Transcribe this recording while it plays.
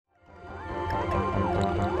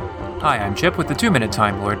Hi, I'm Chip with the 2-Minute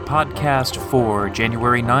Time Lord podcast for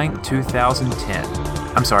January 9th, 2010.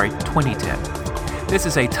 I'm sorry, 2010. This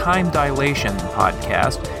is a time dilation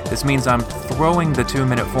podcast. This means I'm throwing the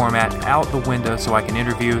 2-minute format out the window so I can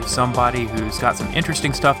interview somebody who's got some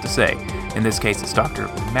interesting stuff to say. In this case, it's Dr.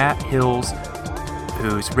 Matt Hills,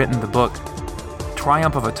 who's written the book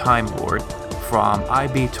Triumph of a Time Lord from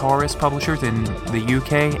IB Tauris Publishers in the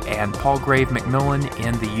UK and Palgrave Macmillan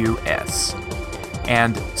in the US.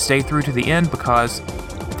 And stay through to the end because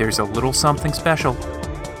there's a little something special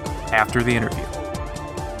after the interview.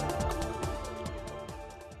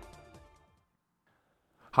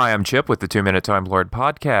 Hi, I'm Chip with the 2-Minute Time Lord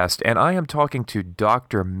podcast, and I am talking to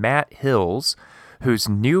Dr. Matt Hills, whose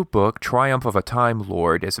new book, Triumph of a Time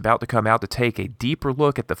Lord, is about to come out to take a deeper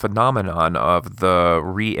look at the phenomenon of the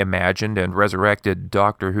reimagined and resurrected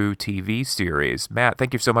Doctor Who TV series. Matt,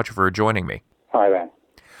 thank you so much for joining me. Hi there.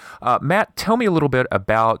 Matt, tell me a little bit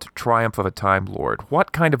about Triumph of a Time Lord.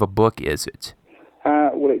 What kind of a book is it?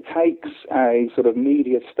 Well, it takes a sort of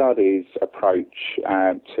media studies approach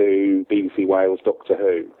to BBC Wales Doctor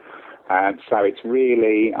Who. So it's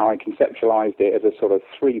really, I conceptualised it as a sort of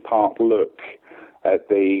three-part look at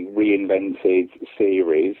the reinvented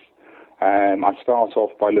series. I start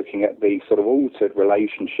off by looking at the sort of altered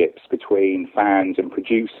relationships between fans and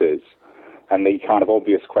producers. And the kind of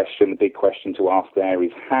obvious question, the big question to ask there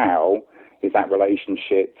is how is that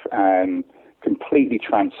relationship completely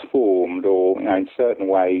transformed or, in certain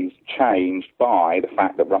ways changed by the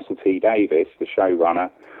fact that Russell T Davies, the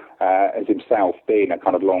showrunner, has himself been a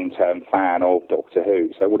kind of long-term fan of Doctor Who.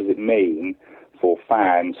 So what does it mean for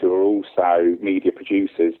fans who are also media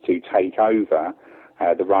producers to take over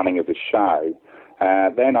the running of the show?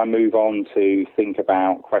 Then I move on to think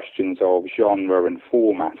about questions of genre and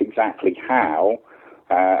format, exactly how,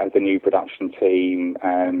 as the new production team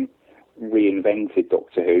reinvented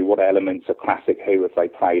Doctor Who, what elements of classic Who have they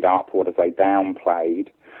played up, what have they downplayed,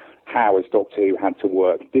 how has Doctor Who had to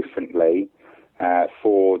work differently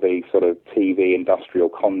for the sort of TV industrial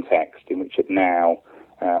context in which it now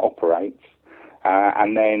operates.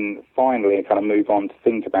 And then finally I kind of move on to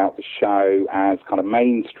think about the show as kind of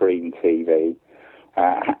mainstream TV.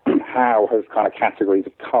 How has kind of categories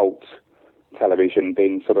of cult television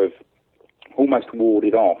been sort of almost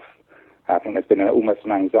warded off? I think there's been almost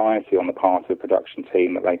an anxiety on the part of the production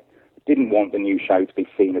team that they didn't want the new show to be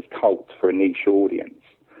seen as cult for a niche audience.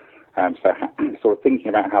 So sort of thinking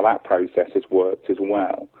about how that process has worked as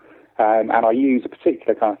well. And I use a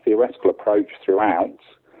particular kind of theoretical approach throughout,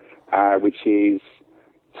 which is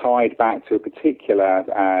tied back to a particular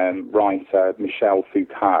writer, Michel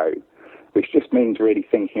Foucault, which just means really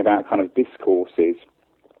thinking about kind of discourses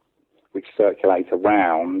which circulate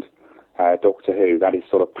around Doctor Who, that is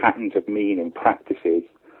sort of patterns of meaning, practices,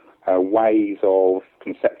 ways of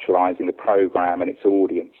conceptualising the programme and its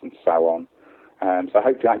audience and so on. So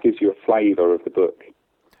hopefully that gives you a flavour of the book.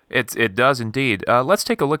 It does indeed. Let's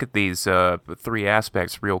take a look at these three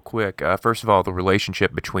aspects real quick. First of all, the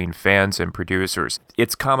relationship between fans and producers.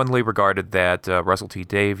 It's commonly regarded that Russell T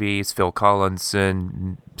Davies, Phil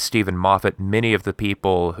Collinson, Stephen Moffat, many of the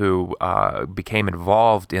people who became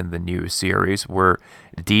involved in the new series were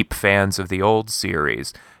deep fans of the old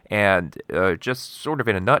series. And just sort of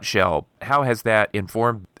in a nutshell, how has that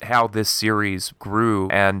informed how this series grew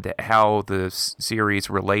and how the series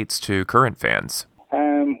relates to current fans?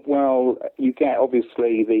 Well, you get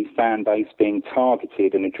obviously the fan base being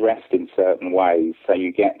targeted and addressed in certain ways. So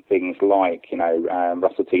you get things like,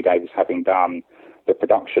 Russell T Davies having done the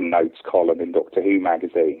production notes column in Doctor Who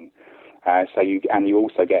magazine. You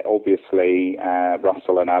also get obviously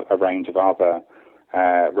Russell and a range of other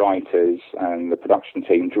writers and the production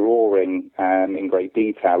team drawing in great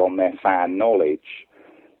detail on their fan knowledge.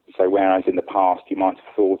 So whereas in the past you might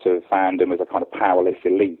have thought of fandom as a kind of powerless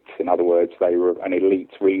elite, in other words, they were an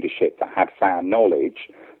elite readership that had fan knowledge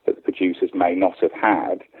that the producers may not have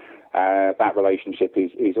had, that relationship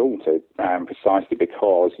is altered precisely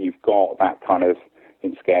because you've got that kind of,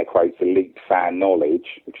 in scare quotes, elite fan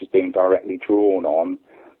knowledge, which is being directly drawn on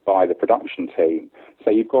by the production team.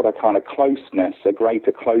 So you've got a kind of closeness, a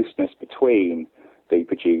greater closeness between the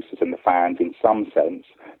producers and the fans in some sense,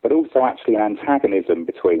 but also actually an antagonism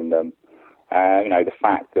between them. The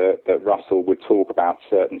fact that Russell would talk about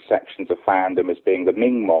certain sections of fandom as being the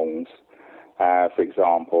Ming Mongs, for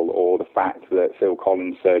example, or the fact that Phil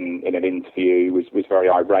Collinson in an interview was very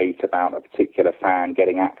irate about a particular fan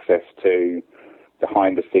getting access to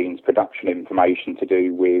behind-the-scenes production information to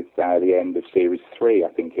do with the end of Series 3, I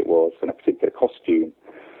think it was, and a particular costume.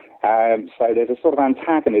 So there's a sort of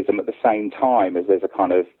antagonism at the same time as there's a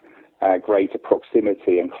kind of greater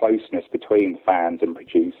proximity and closeness between fans and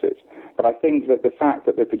producers. But I think that the fact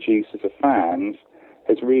that the producers are fans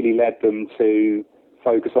has really led them to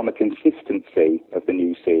focus on the consistency of the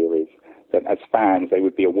new series. That as fans, they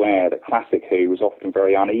would be aware that Classic Who was often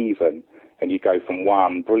very uneven, and you go from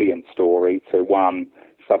one brilliant story to one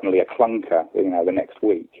suddenly a clunker, the next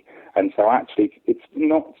week. And so actually, it's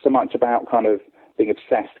not so much about kind of being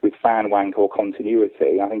obsessed with fan wank or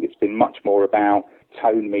continuity. I think it's been much more about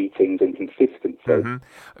tone meetings and consistency. Mm-hmm.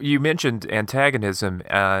 You mentioned antagonism,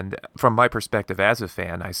 and from my perspective as a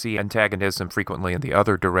fan, I see antagonism frequently in the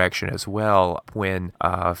other direction as well. When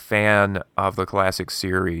a fan of the classic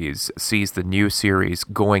series sees the new series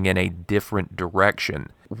going in a different direction,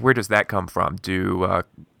 where does that come from? Do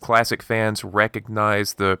classic fans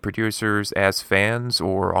recognize the producers as fans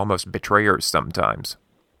or almost betrayers sometimes?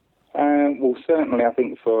 Well, certainly I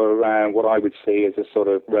think for what I would see as a sort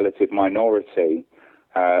of relative minority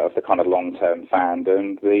of the kind of long-term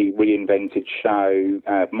fandom, the reinvented show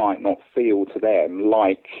might not feel to them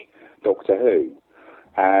like Doctor Who.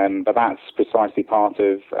 But that's precisely part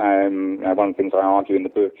of one of the things I argue in the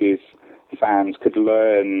book is fans could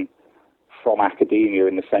learn from academia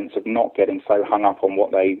in the sense of not getting so hung up on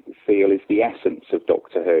what they feel is the essence of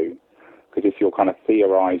Doctor Who. Because if you're kind of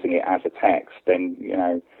theorising it as a text, then,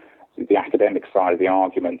 the academic side of the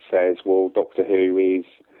argument says, well, Doctor Who is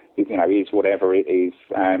whatever it is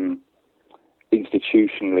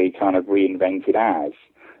institutionally kind of reinvented as,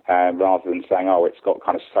 rather than saying, oh, it's got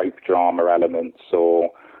kind of soap drama elements, or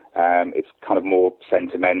it's kind of more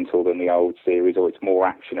sentimental than the old series, or it's more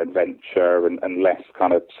action-adventure and less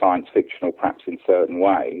kind of science fictional, perhaps in certain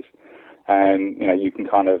ways. You can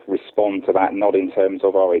kind of respond to that, not in terms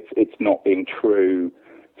of, oh, it's not being true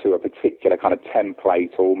to a particular kind of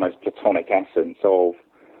template or almost platonic essence of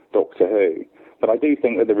Doctor Who. But I do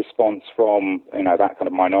think that the response from, that kind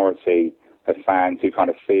of minority of fans who kind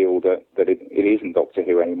of feel that it isn't Doctor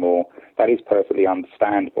Who anymore, that is perfectly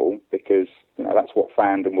understandable, because, that's what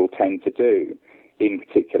fandom will tend to do in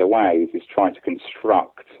particular ways, is try to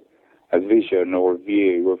construct a vision or a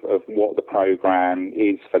view of what the programme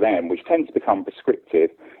is for them, which tends to become prescriptive,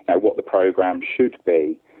 what the programme should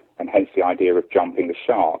be, and hence the idea of jumping the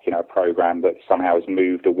shark, a programme that somehow has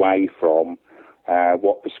moved away from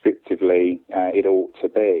what prescriptively it ought to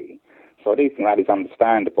be. So I do think that is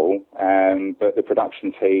understandable, but the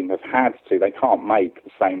production team they can't make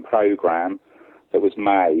the same programme that was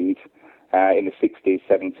made in the 60s,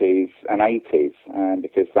 70s and 80s,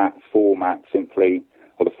 because that format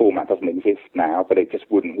the format doesn't exist now, but it just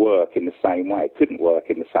wouldn't work in the same way. It couldn't work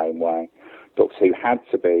in the same way. Doctor Who had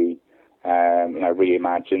to be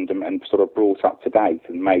reimagined and sort of brought up to date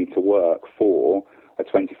and made to work for a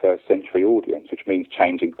 21st century audience, which means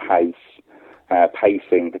changing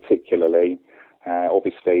pacing particularly,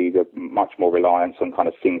 obviously much more reliance on kind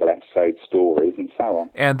of single episode stories and so on.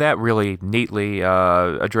 And that really neatly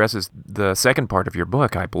addresses the second part of your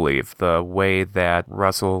book, I believe, the way that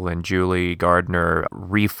Russell and Julie Gardner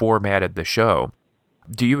reformatted the show.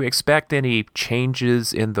 Do you expect any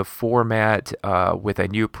changes in the format with a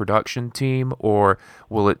new production team, or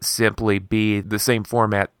will it simply be the same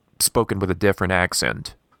format spoken with a different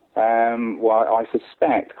accent? Well, I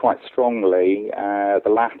suspect quite strongly the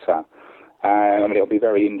latter. It'll be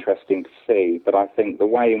very interesting to see, but I think the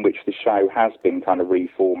way in which the show has been kind of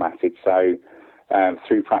reformatted, so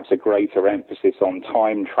through perhaps a greater emphasis on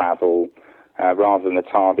time travel, rather than the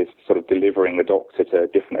TARDIS sort of delivering the Doctor to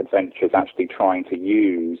different adventures, actually trying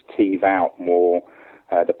to tease out more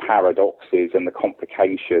the paradoxes and the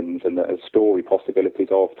complications and the story possibilities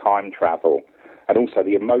of time travel, and also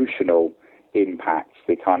the emotional impacts,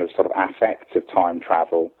 the kind of sort of affects of time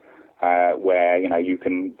travel, where, you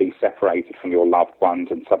can be separated from your loved ones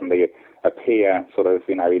and suddenly appear sort of,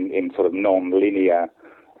 in sort of non-linear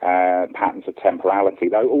patterns of temporality.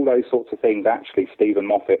 Though all those sorts of things actually Stephen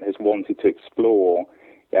Moffat has wanted to explore,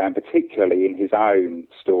 particularly in his own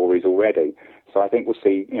stories already. So I think we'll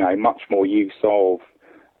see, much more use of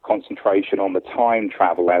concentration on the time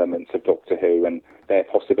travel elements of Doctor Who and their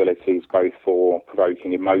possibilities both for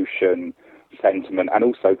provoking emotion, sentiment, and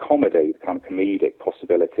also comedy, kind of comedic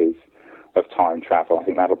possibilities of time travel. I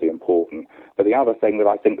think that'll be important. But the other thing that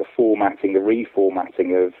I think the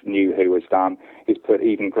reformatting of New Who has done is put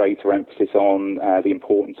even greater emphasis on the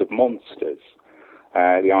importance of monsters.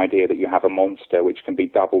 The idea that you have a monster which can be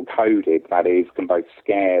double-coded, that is, can both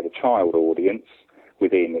scare the child audience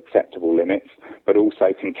within acceptable limits, but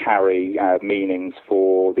also can carry meanings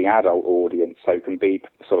for the adult audience, so can be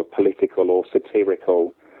sort of political or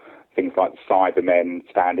satirical, things like Cybermen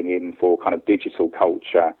standing in for kind of digital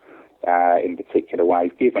culture in particular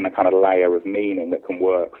ways, given a kind of layer of meaning that can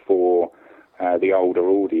work for the older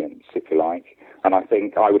audience, if you like. And I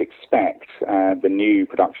think I would expect the new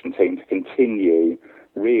production team to continue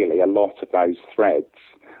really a lot of those threads.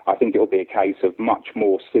 I think it will be a case of much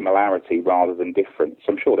more similarity rather than difference.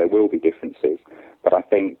 I'm sure there will be differences, but I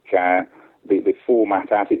think the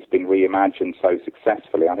format as it's been reimagined so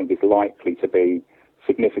successfully, I think is likely to be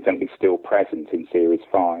significantly still present in Series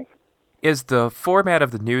 5. Is the format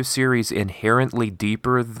of the new series inherently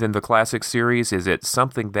deeper than the classic series? Is it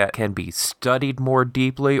something that can be studied more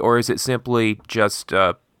deeply, or is it simply just,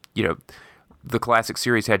 the classic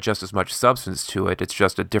series had just as much substance to it, it's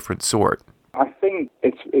just a different sort? I think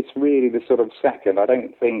it's really the sort of second. I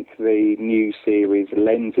don't think the new series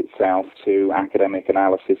lends itself to academic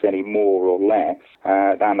analysis any more or less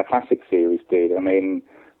than the classic series did. I mean,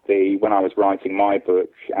 when I was writing my book,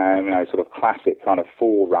 sort of classic kind of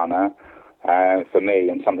forerunner for me,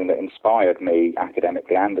 and something that inspired me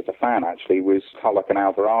academically and as a fan actually, was Tulloch and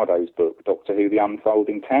Alvarado's book, Doctor Who: The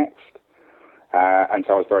Unfolding Text. And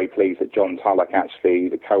so I was very pleased that John Tulloch, actually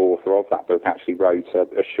the co-author of that book, actually wrote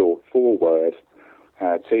a short foreword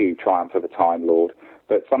to Triumph of the Time Lord.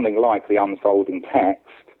 But something like The Unfolding Text,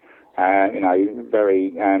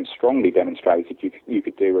 very strongly demonstrated you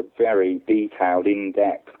could do a very detailed,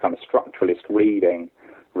 in-depth kind of structuralist reading,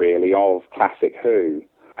 really, of classic Who.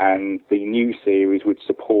 And the new series would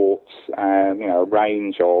support, a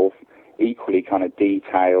range of equally kind of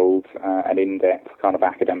detailed and in-depth kind of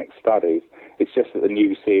academic studies. It's just that the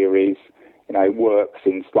new series, works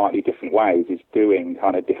in slightly different ways, is doing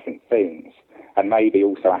kind of different things. And maybe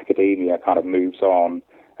also academia kind of moves on,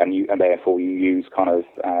 and therefore you use kind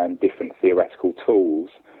of different theoretical tools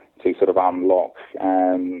to sort of unlock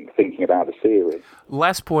thinking about the series.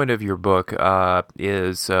 Last point of your book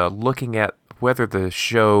is looking at whether the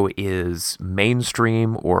show is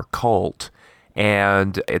mainstream or cult.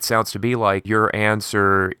 And it sounds to be like your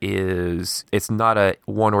answer is it's not a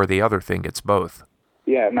one or the other thing, it's both.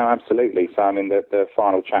 Yeah, no, absolutely. So, I mean, the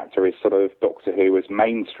final chapter is sort of Doctor Who as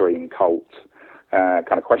mainstream cult,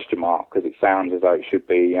 kind of question mark, because it sounds as though it should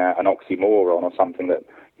be an oxymoron or something that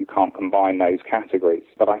you can't combine those categories.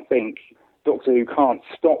 But I think Doctor Who can't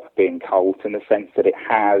stop being cult in the sense that it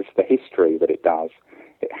has the history that it does.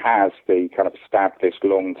 It has the kind of established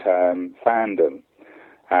long-term fandom.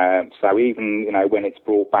 So even, when it's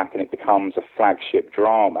brought back and it becomes a flagship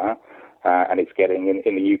drama, and it's getting,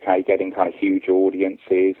 in the UK, getting kind of huge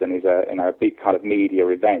audiences and is a big kind of media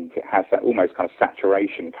event, it has that almost kind of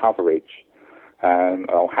saturation coverage,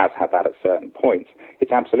 or has had that at certain points.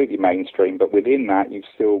 It's absolutely mainstream, but within that you've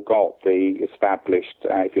still got the established,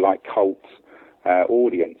 if you like, cult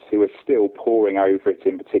audience who are still poring over it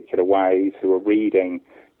in particular ways, who are reading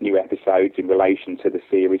new episodes in relation to the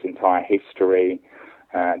series' entire history,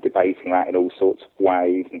 debating that in all sorts of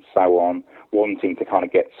ways and so on, wanting to kind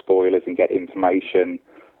of get spoilers and get information,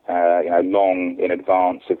 long in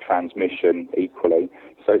advance of transmission equally.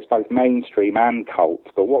 So it's both mainstream and cult.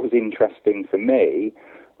 But what was interesting for me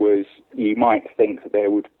was you might think that there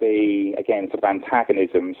would be, again, sort of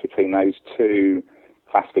antagonisms between those two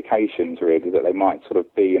classifications, really, that they might sort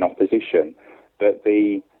of be in opposition. But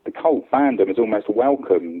the cult fandom has almost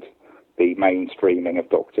welcomed the mainstreaming of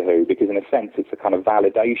Doctor Who, because in a sense it's a kind of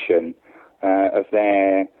validation of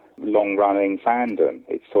their long-running fandom.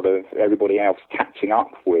 It's sort of everybody else catching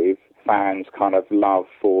up with fans' kind of love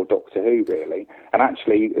for Doctor Who, really. And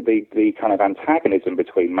actually the kind of antagonism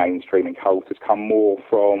between mainstream and cult has come more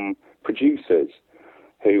from producers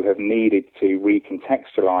who have needed to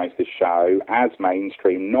recontextualise the show as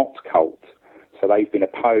mainstream, not cult. So they've been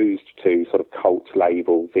opposed to sort of cult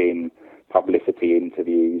labels in publicity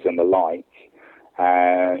interviews and the like.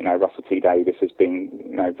 Russell T Davies has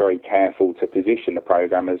been very careful to position the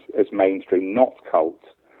programme as mainstream, not cult,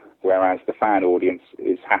 whereas the fan audience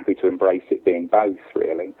is happy to embrace it being both,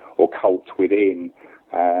 really, or cult within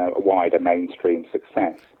a wider mainstream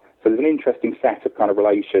success. So there's an interesting set of kind of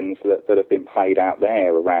relations that have been played out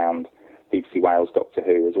there around BBC Wales Doctor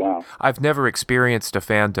Who as well. I've never experienced a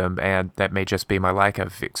fandom, and that may just be my lack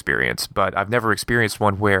of experience, but I've never experienced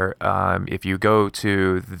one where if you go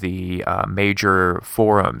to the major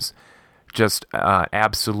forums, just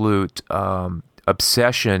absolute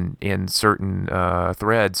obsession in certain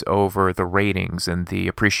threads over the ratings and the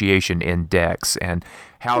appreciation index and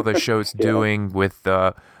how the show's doing with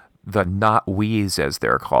the not-wees, as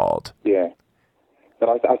they're called. Yeah. But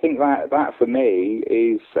I think that for me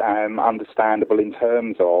is understandable in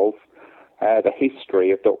terms of the history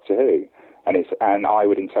of Doctor Who, and I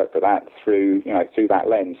would interpret that through that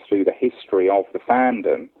lens, through the history of the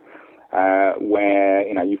fandom.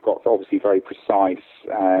 where, you've got obviously very precise,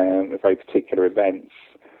 very particular events.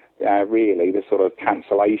 Really, the sort of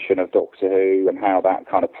cancellation of Doctor Who and how that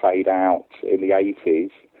kind of played out in the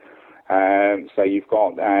 80s. So you've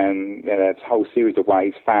got a whole series of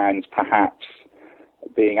ways fans perhaps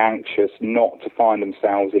being anxious not to find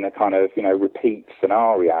themselves in a kind of, repeat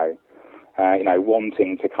scenario,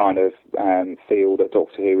 wanting to kind of feel that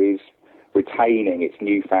Doctor Who is retaining its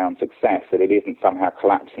newfound success, that it isn't somehow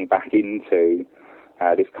collapsing back into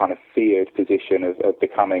this kind of feared position of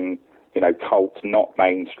becoming, cult, not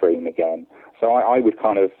mainstream again. So I would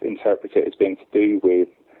kind of interpret it as being to do with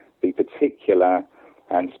the particular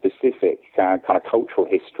and specific kind of cultural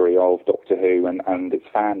history of Doctor Who and its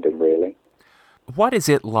fandom, really. What is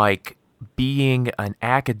it like being an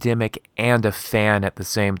academic and a fan at the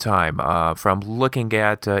same time? From looking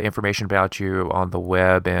at information about you on the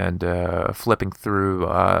web and flipping through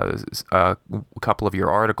a couple of your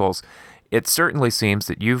articles, it certainly seems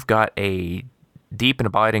that you've got a deep and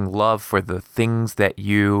abiding love for the things that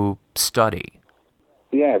you study.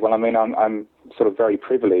 Yeah, well, I mean, I'm sort of very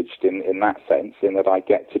privileged in that sense, in that I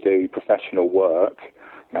get to do professional work,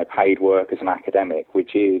 paid work as an academic,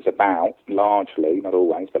 which is about largely, not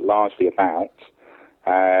always, but largely about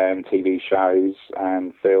TV shows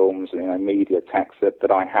and films and media texts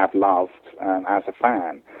that I have loved as a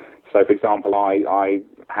fan. So, for example, I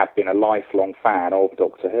have been a lifelong fan of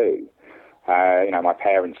Doctor Who. My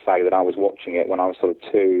parents say that I was watching it when I was sort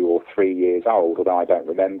of 2 or 3 years old, although I don't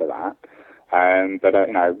remember that. But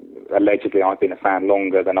allegedly I've been a fan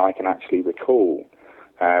longer than I can actually recall,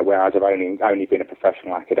 whereas I've only been a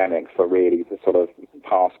professional academic for really the sort of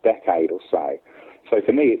past decade or so. So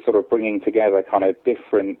for me, it's sort of bringing together kind of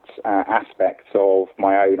different aspects of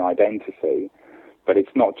my own identity, but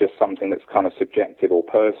it's not just something that's kind of subjective or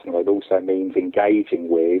personal. It also means engaging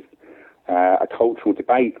with a cultural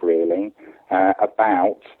debate, really,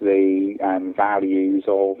 about the values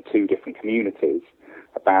of two different communities,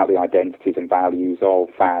 about the identities and values of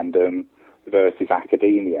fandom versus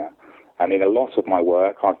academia. And in a lot of my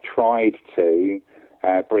work, I've tried to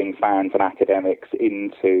bring fans and academics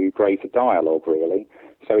into greater dialogue, really.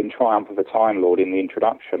 So in Triumph of a Time Lord, in the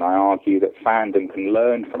introduction, I argue that fandom can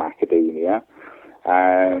learn from academia,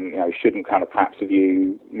 shouldn't kind of perhaps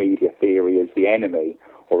view media theory as the enemy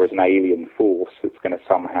or as an alien force that's going to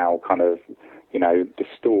somehow kind of,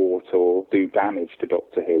 distort or do damage to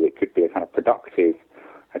Doctor Who. It could be a kind of productive,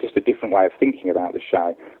 just a different way of thinking about the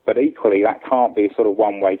show. But equally, that can't be sort of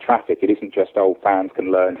one-way traffic. It isn't just, fans can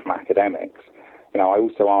learn from academics. I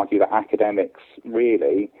also argue that academics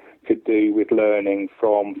really could do with learning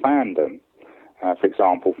from fandom. For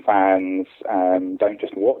example, fans don't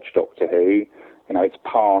just watch Doctor Who. It's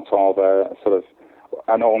part of a sort of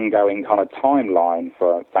an ongoing kind of timeline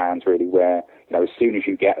for fans, really, where, as soon as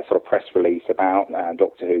you get a sort of press release about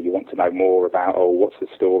Doctor Who, you want to know more about, what's the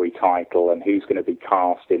story title and who's going to be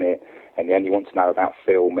cast in it, and then you want to know about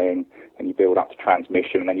filming, and you build up to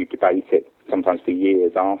transmission, and then you debate it sometimes for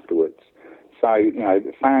years afterwards. So,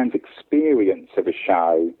 the fans' experience of a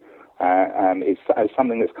show is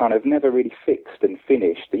something that's kind of never really fixed and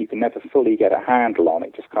finished, that you can never fully get a handle on.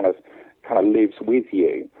 It just kind of lives with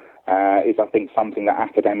you. Is, I think, something that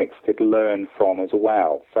academics could learn from as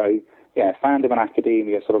well. So, yeah, fandom and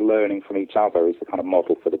academia sort of learning from each other is the kind of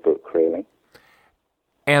model for the book, really.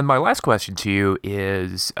 And my last question to you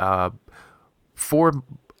is, for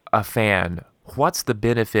a fan, what's the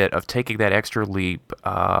benefit of taking that extra leap,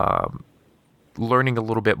 learning a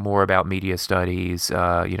little bit more about media studies,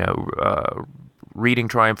 reading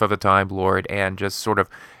Triumph of the Time Lord, and just sort of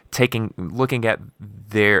looking at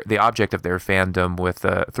the object of their fandom with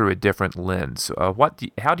through a different lens?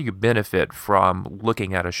 How do you benefit from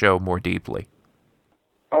looking at a show more deeply?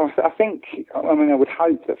 I think, I would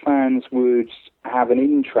hope that fans would have an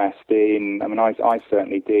interest in, I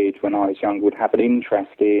certainly did when I was young, would have an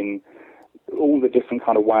interest in all the different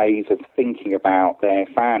kind of ways of thinking about their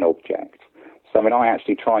fan object. So, I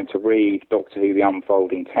actually tried to read Doctor Who: The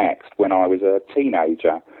Unfolding Text when I was a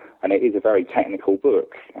teenager, and it is a very technical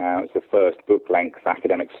book. It's the first book-length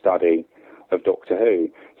academic study of Doctor Who.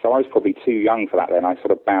 So I was probably too young for that then. I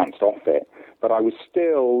sort of bounced off it. But I was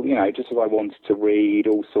still, just as I wanted to read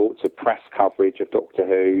all sorts of press coverage of Doctor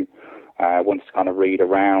Who, wanted to kind of read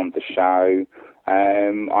around the show,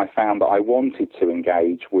 I found that I wanted to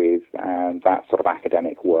engage with that sort of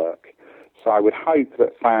academic work. So I would hope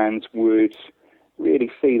that fans would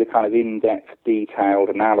really see the kind of in-depth, detailed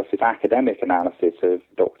analysis, academic analysis of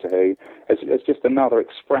Doctor Who as just another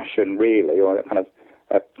expression, really, or a kind of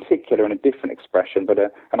a particular and a different expression, but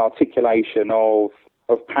an articulation of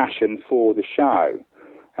passion for the show.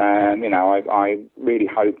 I really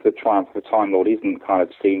hope the Triumph of a Time Lord isn't kind of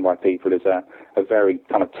seen by people as a very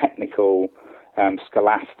kind of technical,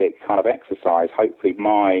 scholastic kind of exercise. Hopefully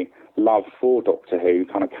my love for Doctor Who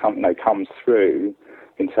kind of comes through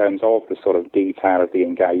in terms of the sort of detail of the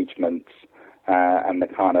engagements and the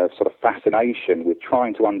kind of sort of fascination with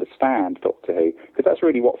trying to understand Doctor Who, because that's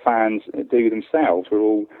really what fans do themselves. We're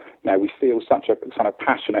all, we feel such a kind of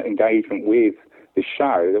passionate engagement with the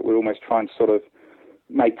show that we're almost trying to sort of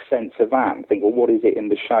make sense of that and think, well, what is it in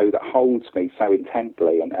the show that holds me so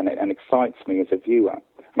intently and excites me as a viewer?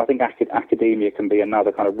 And I think academia can be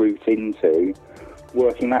another kind of route into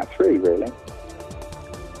working that through, really.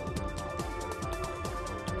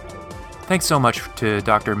 Thanks so much to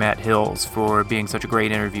Dr. Matt Hills for being such a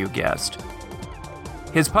great interview guest.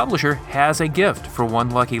 His publisher has a gift for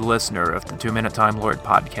one lucky listener of the 2 Minute Time Lord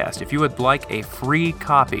podcast. If you would like a free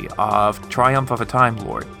copy of Triumph of a Time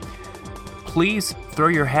Lord, please throw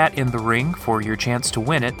your hat in the ring for your chance to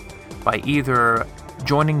win it by either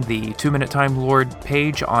joining the 2 Minute Time Lord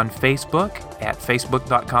page on Facebook at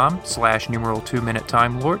facebook.com/2 Minute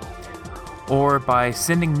Time Lord, or by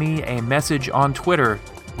sending me a message on Twitter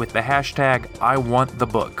with the hashtag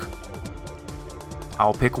 #IWantTheBook.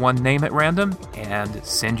 I'll pick one name at random and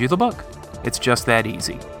send you the book. It's just that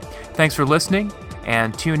easy. Thanks for listening,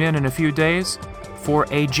 and tune in a few days for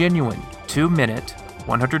a genuine 2-minute,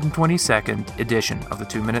 120-second edition of the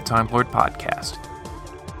 2 Minute Time Lord podcast.